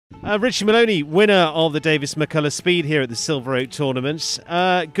Richie Moloney, winner of the Davis McCullough Speed here at the Silver Oak Tournament.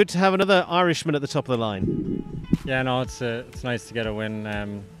 Good to have another Irishman at the top of the line. Yeah, no, it's nice to get a win.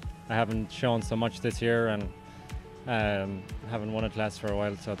 I haven't shown so much this year and haven't won a class for a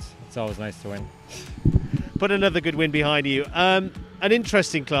while, so it's always nice to win. Put another good win behind you. An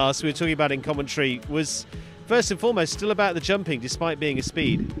interesting class we were talking about in commentary was first and foremost still about the jumping despite being a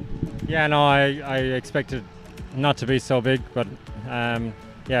speed. Yeah, no, I expected not to be so big, but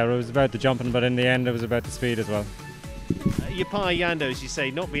yeah, it was about the jumping, but in the end it was about the speed as well. Yapai Yando, as you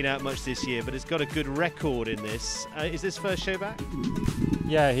say, not been out much this year, but has got a good record in this. Is this first show back?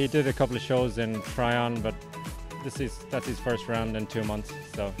 Yeah, he did a couple of shows in Tryon, but that's his first round in 2 months,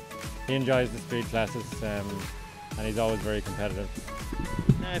 so he enjoys the speed classes and he's always very competitive.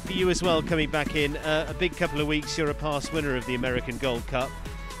 For you as well, coming back in a big couple of weeks, you're a past winner of the American Gold Cup.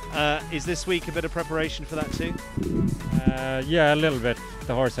 Is this week a bit of preparation for that too? Yeah, a little bit.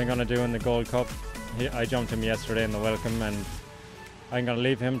 The horse I'm going to do in the Gold Cup, I jumped him yesterday in the welcome, and I'm going to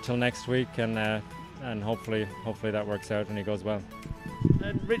leave him till next week, and hopefully that works out and he goes well.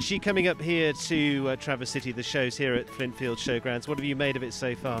 And Richie, coming up here to Traverse City, the shows here at Flintfield Showgrounds, what have you made of it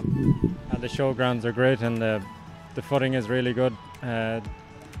so far? The showgrounds are great, and the footing is really good. The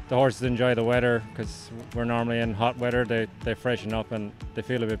horses enjoy the weather because we're normally in hot weather. They freshen up and they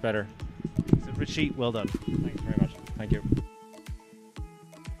feel a bit better. So Richie, well done. Thanks very much. Thank you.